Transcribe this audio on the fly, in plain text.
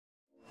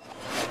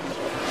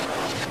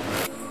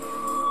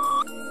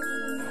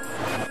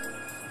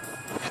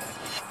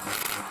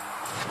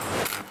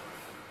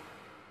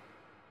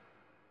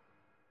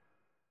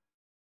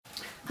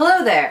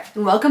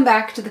and welcome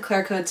back to the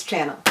clairecodes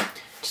channel.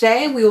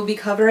 Today we will be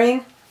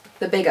covering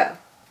the big O.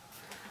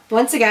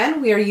 Once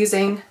again, we are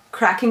using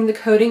Cracking the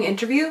Coding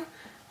Interview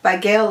by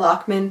Gayle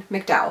Laakman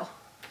McDowell.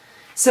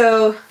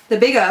 So the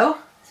big O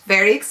is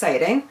very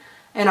exciting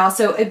and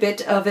also a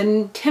bit of an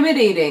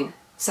intimidating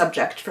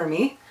subject for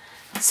me.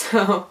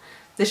 So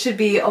this should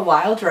be a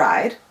wild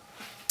ride.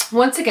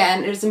 Once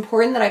again, it is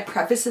important that I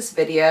preface this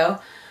video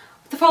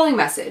with the following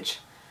message.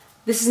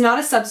 This is not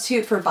a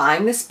substitute for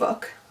buying this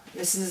book.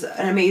 This is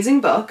an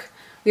amazing book.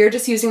 We are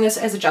just using this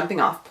as a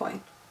jumping off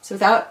point. So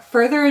without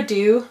further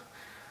ado,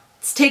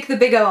 let's take the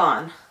big O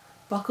on.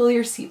 Buckle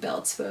your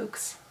seatbelts,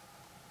 folks.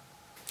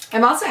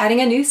 I'm also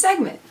adding a new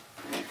segment.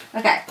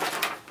 Okay,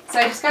 so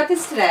I just got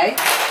this today.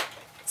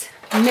 It's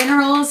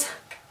Minerals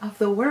of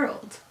the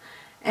World.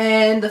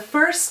 And the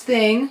first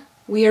thing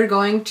we are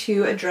going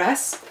to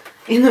address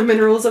in the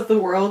Minerals of the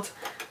World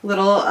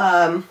little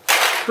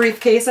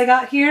briefcase I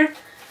got here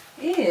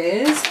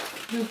is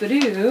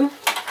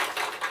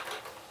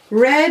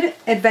red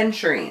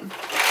aventurine,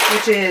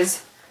 which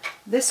is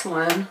this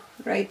one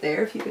right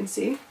there, if you can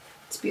see.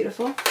 It's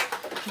beautiful.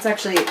 Let's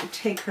actually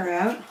take her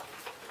out.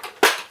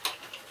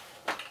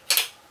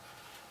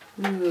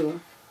 Ooh,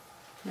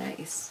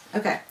 nice.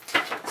 Okay,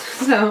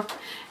 so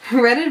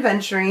red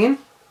aventurine,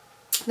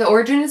 the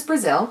origin is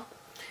Brazil.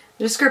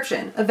 The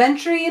description: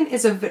 aventurine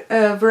is a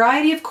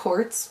variety of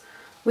quartz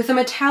with a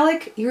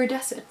metallic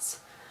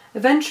iridescence.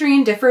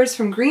 Aventurine differs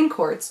from green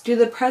quartz due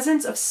to the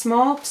presence of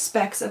small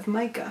specks of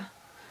mica.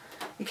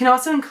 It can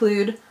also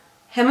include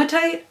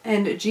hematite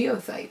and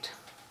geothite.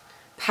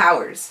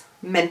 Powers: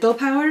 mental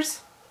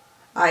powers,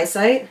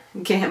 eyesight,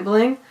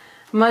 gambling,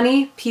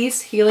 money,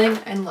 peace, healing,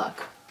 and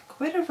luck.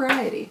 Quite a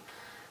variety.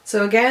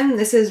 So again,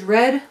 this is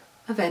red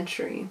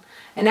aventurine.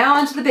 And now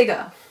on to the big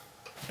O.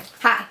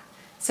 Hi!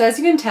 So as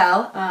you can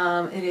tell,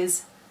 it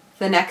is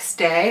the next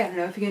day. I don't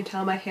know if you can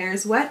tell my hair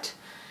is wet,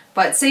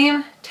 but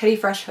same Teddy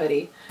Fresh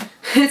hoodie.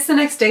 It's the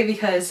next day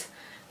because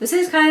this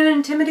is kind of an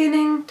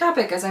intimidating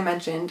topic, as I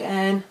mentioned,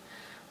 and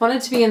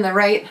wanted to be in the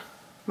right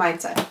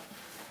mindset.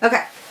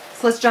 Okay,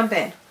 so let's jump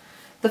in.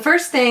 The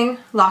first thing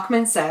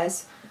Laakman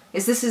says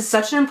is this is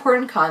such an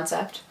important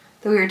concept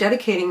that we are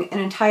dedicating an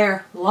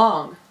entire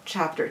long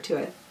chapter to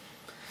it.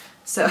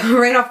 So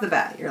right off the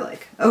bat, you're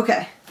like,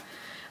 okay.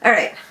 All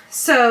right,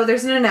 so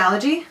there's an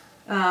analogy.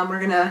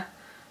 We're gonna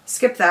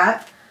skip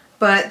that.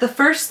 But the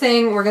first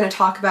thing we're gonna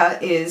talk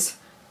about is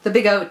the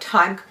big O,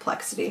 time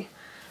complexity.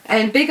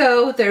 And big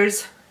O,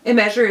 it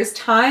measures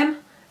time, and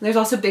there's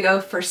also big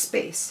O for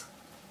space.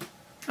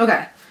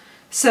 Okay,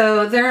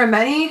 so there are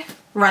many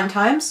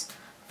runtimes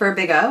for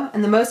big O,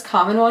 and the most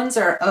common ones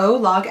are O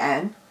log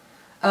n,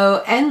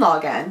 O n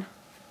log n,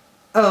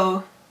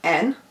 O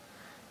n,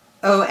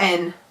 O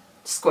n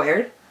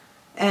squared,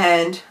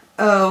 and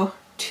O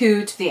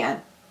 2 to the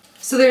n.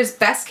 So there's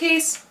best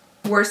case,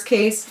 worst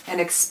case,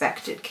 and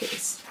expected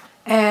case.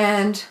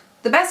 And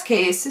the best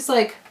case is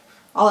like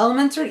all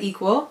elements are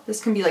equal.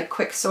 This can be like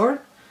quicksort,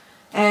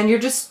 and you're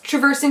just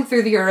traversing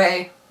through the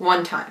array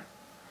one time.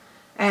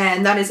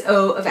 And that is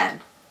O of n.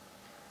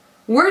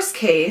 Worst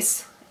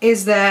case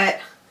is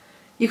that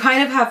you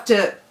kind of have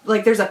to,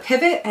 like, there's a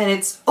pivot and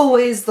it's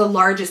always the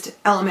largest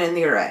element in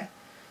the array.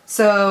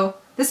 So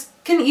this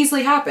can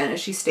easily happen,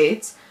 as she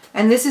states,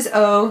 and this is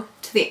O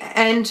to the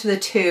n to the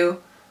 2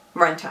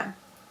 runtime.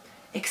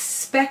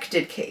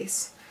 Expected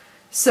case.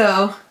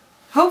 So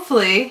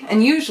hopefully,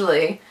 and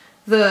usually,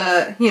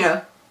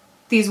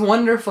 these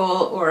wonderful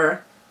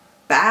or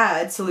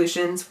bad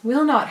solutions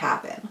will not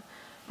happen.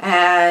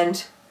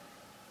 And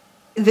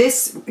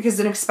this is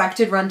an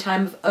expected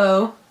runtime of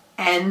O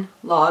n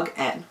log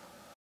n.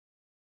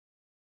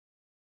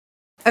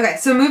 Okay,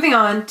 so moving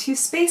on to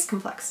space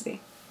complexity.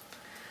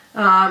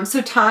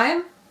 So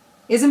time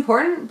is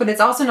important, but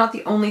it's also not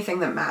the only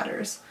thing that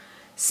matters.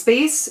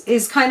 Space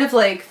is kind of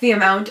like the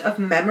amount of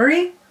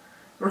memory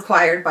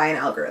required by an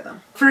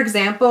algorithm. For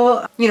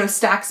example,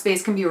 stack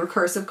space can be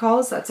recursive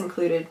calls, that's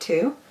included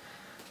too.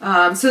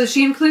 So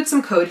she includes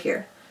some code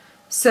here.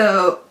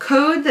 So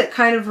code that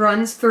kind of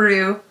runs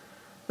through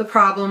the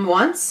problem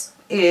once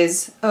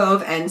is O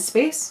of n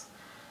space.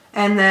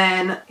 And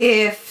then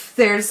if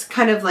there's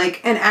kind of like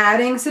an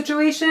adding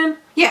situation,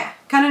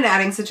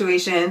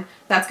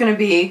 that's going to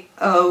be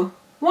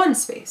O1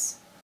 space.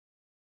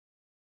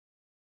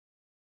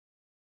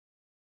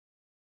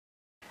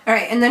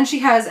 Alright, and then she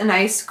has a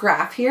nice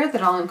graph here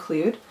that I'll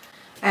include.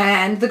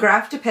 And the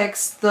graph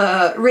depicts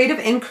the rate of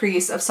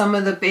increase of some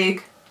of the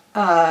big,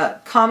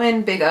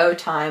 common big O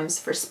times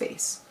for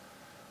space.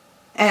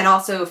 And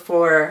also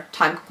for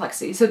time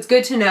complexity. So it's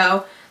good to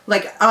know,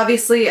 like,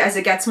 obviously as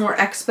it gets more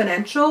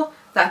exponential,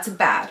 that's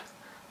bad.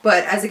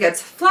 But as it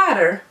gets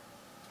flatter,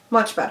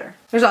 much better.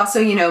 There's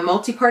also,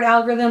 multi-part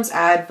algorithms,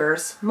 add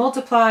versus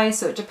multiply,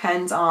 so it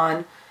depends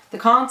on the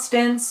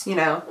constants,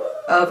 of,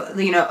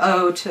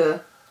 O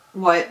to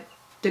what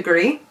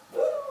degree.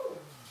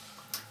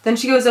 Then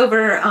she goes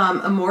over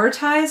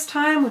amortized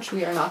time, which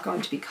we are not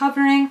going to be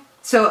covering.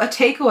 So a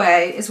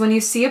takeaway is when you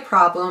see a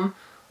problem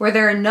where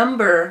there are a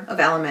number of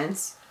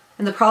elements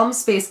and the problem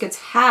space gets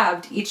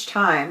halved each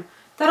time,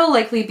 that'll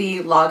likely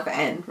be log of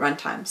n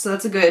runtime. So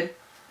that's a good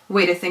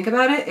way to think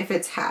about it if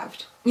it's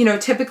halved. You know,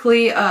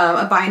 typically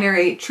a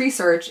binary tree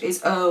search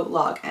is O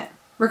log n.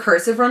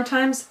 Recursive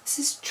runtimes, this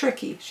is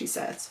tricky, she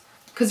says,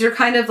 because you're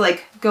kind of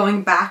like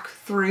going back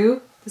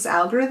through this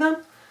algorithm,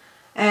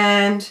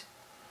 and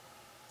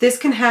this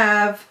can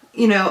have,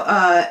 you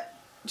know,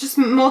 just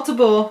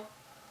multiple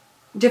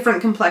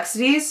different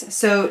complexities.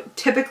 So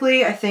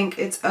typically I think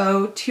it's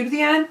O2 to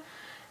the n,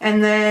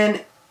 and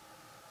then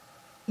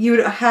you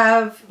would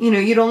have, you know,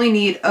 you'd only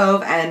need O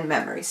of n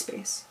memory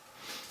space.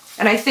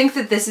 And I think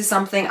that this is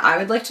something I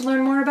would like to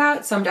learn more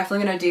about, so I'm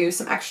definitely going to do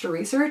some extra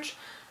research,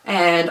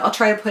 and I'll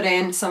try to put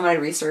in some of my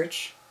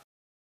research.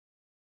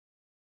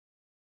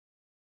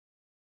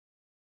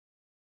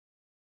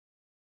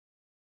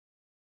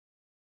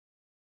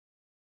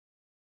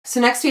 So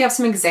next we have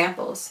some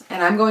examples,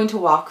 and I'm going to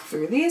walk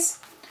through these.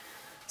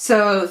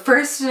 So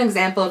first, an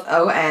example of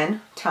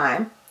O(n)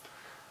 time,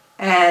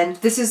 and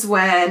this is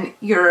when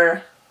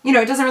you're, you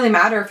know, it doesn't really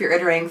matter if you're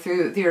iterating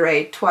through the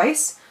array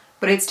twice,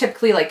 but it's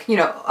typically like, you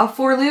know, a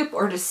for loop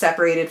or just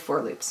separated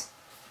for loops.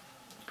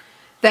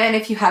 Then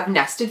if you have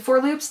nested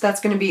for loops, that's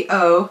going to be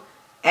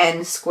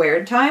O(n)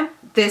 squared time.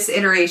 This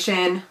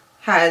iteration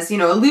has, you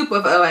know, a loop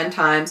of O(n)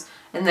 times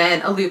and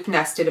then a loop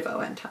nested of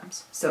O(n)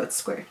 times, so it's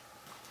squared.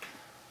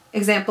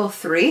 Example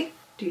 3,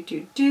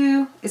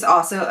 is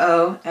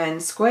also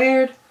O(n)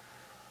 squared,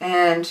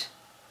 and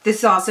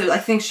this also, I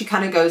think she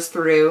kind of goes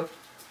through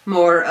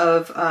more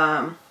of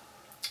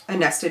a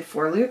nested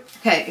for loop.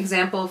 Okay,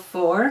 example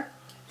 4,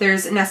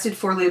 there's a nested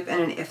for loop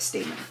and an if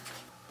statement.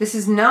 This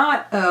is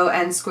not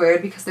O(n)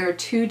 squared because there are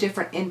two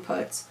different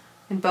inputs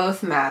and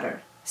both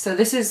matter. So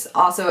this is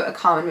also a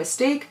common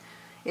mistake,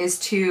 is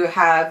to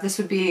have, this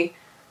would be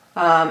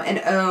an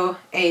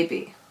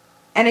OAB.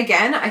 And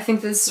again, I think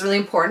this is really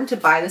important to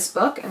buy this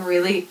book and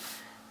really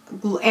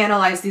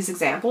analyze these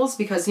examples,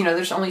 because, you know,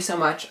 there's only so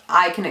much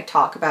I can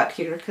talk about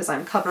here because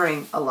I'm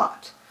covering a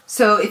lot.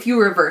 So if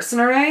you reverse an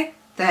array,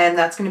 then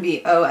that's going to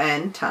be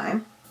O(n)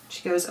 time.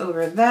 She goes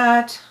over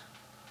that.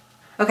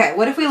 Okay,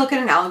 what if we look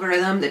at an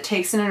algorithm that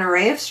takes in an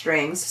array of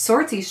strings,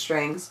 sorts these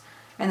strings,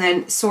 and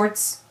then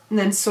sorts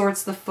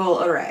the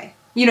full array?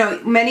 You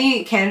know,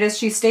 many candidates,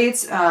 she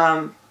states,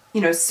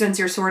 you know, since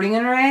you're sorting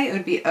an array, it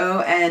would be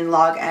O(n)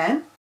 log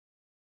n.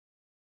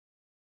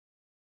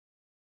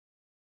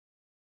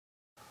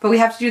 But we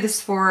have to do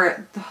this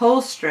for the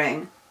whole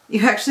string.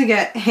 You actually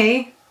get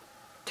A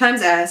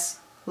times S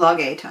log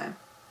A time.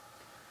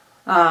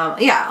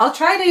 Yeah, I'll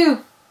try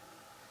to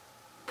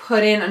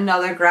put in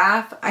another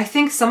graph. I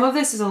think some of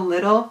this is a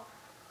little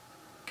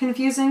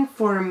confusing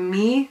for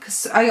me,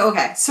 because,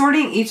 okay,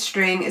 sorting each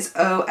string is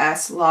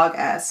OS log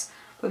S,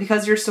 but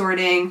because you're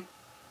sorting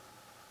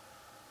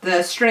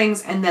the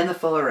strings and then the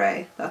full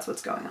array, that's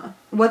what's going on.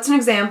 What's an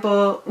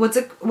example?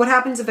 What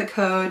happens if a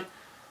code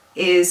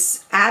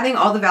is adding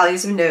all the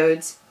values of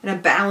nodes in a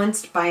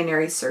balanced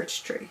binary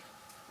search tree?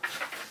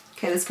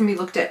 Okay, this can be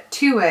looked at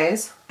two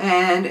ways,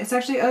 and it's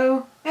actually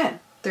O(n).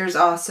 There's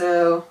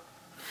also,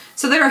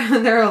 so there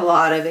are a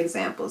lot of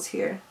examples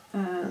here.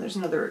 There's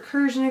another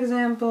recursion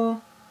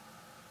example.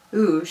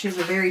 Ooh, she has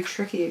a very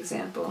tricky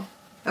example.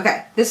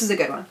 Okay, this is a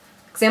good one.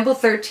 Example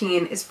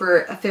 13 is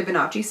for a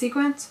Fibonacci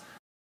sequence,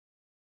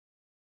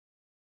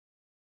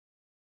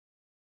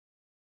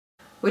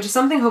 which is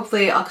something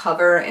hopefully I'll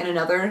cover in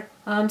another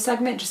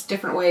segment, just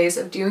different ways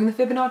of doing the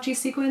Fibonacci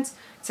sequence.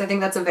 So I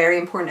think that's a very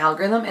important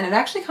algorithm, and it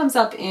actually comes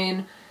up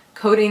in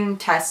coding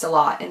tests a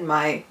lot in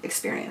my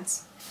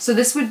experience. So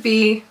this would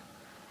be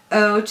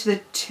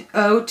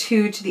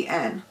O2 to the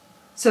n.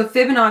 So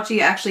Fibonacci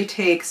actually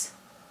takes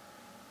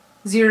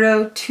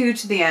 0, 2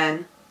 to the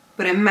n,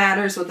 but it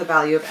matters what the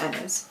value of n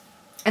is.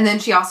 And then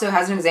she also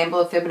has an example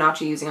of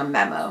Fibonacci using a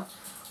memo,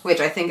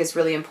 which I think is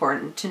really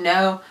important to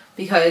know,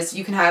 because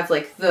you can have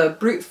like the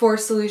brute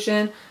force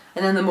solution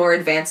and then the more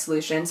advanced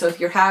solution. So if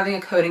you're having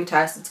a coding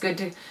test, it's good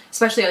to,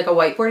 especially like a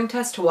whiteboarding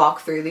test, to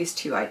walk through these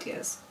two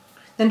ideas.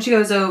 Then she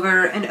goes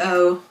over an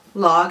O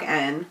log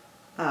n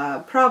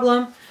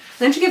problem.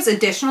 Then she gives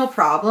additional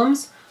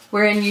problems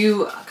wherein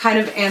you kind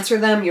of answer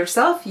them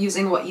yourself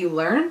using what you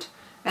learned,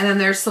 and then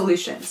there's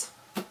solutions.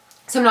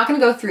 So I'm not going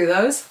to go through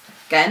those.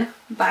 Again,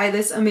 buy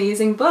this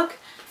amazing book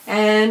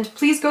and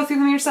please go through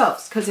them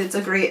yourselves because it's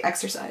a great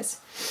exercise.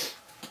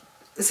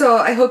 So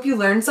I hope you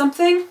learned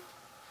something.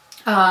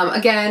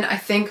 Again, I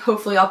think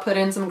hopefully I'll put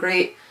in some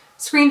great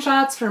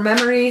screenshots for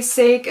memory's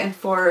sake and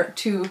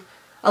to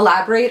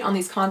elaborate on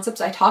these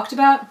concepts I talked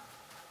about.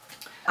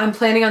 I'm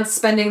planning on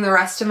spending the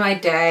rest of my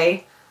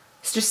day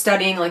just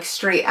studying like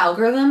straight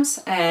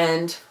algorithms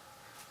and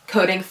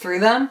coding through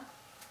them.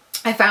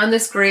 I found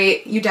this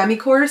great Udemy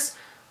course,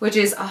 which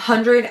is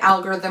 100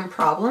 algorithm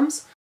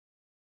problems.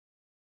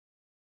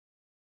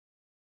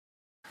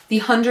 The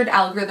 100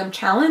 algorithm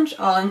challenge,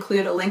 I'll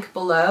include a link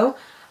below.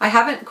 I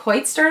haven't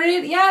quite started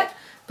it yet,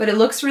 but it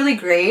looks really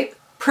great.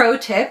 Pro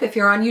tip, if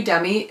you're on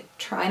Udemy,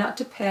 try not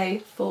to pay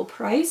full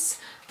price.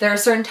 There are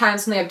certain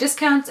times when they have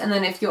discounts, and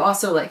then if you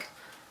also like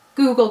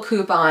Google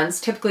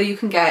coupons, typically you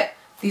can get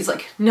these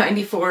like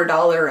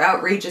 $94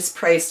 outrageous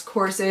priced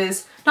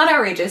courses. Not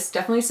outrageous,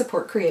 definitely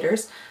support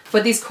creators,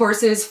 but these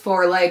courses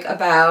for like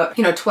about,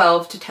 you know,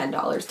 $12 to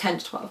 $10, 10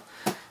 to 12.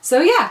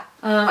 So yeah,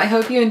 I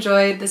hope you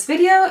enjoyed this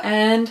video,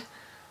 and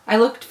I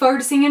look forward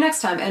to seeing you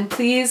next time. And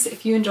please,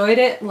 if you enjoyed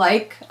it,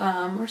 like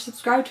or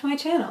subscribe to my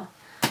channel.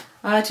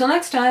 Till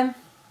next time,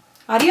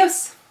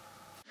 adios.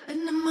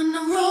 And I'm on the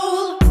road.